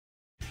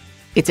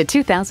It's a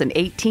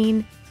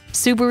 2018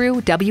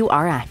 Subaru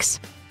WRX.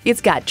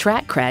 It's got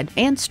track cred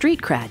and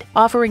street cred,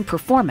 offering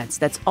performance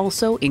that's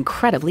also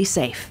incredibly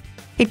safe.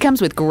 It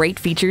comes with great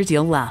features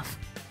you'll love: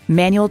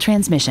 manual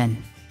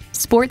transmission,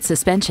 sport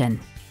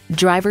suspension,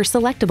 driver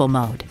selectable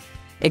mode,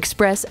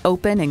 express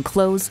open and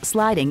close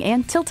sliding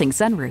and tilting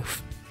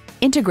sunroof,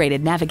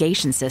 integrated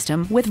navigation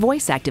system with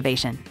voice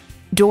activation,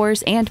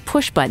 doors and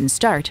push-button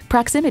start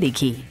proximity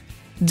key,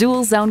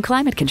 dual zone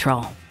climate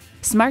control,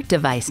 smart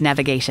device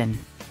navigation,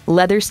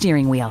 leather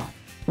steering wheel,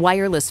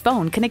 wireless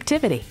phone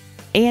connectivity,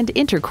 and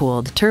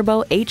intercooled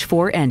turbo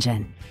H4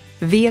 engine.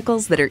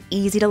 Vehicles that are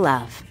easy to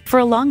love for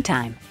a long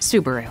time.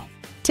 Subaru.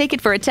 Take it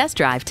for a test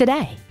drive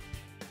today.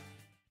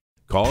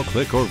 Call,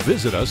 click, or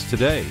visit us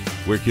today.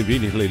 We're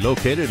conveniently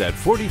located at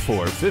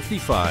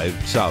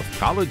 4455 South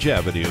College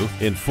Avenue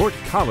in Fort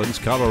Collins,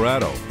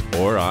 Colorado,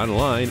 or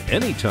online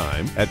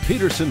anytime at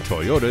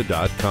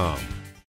pedersentoyota.com.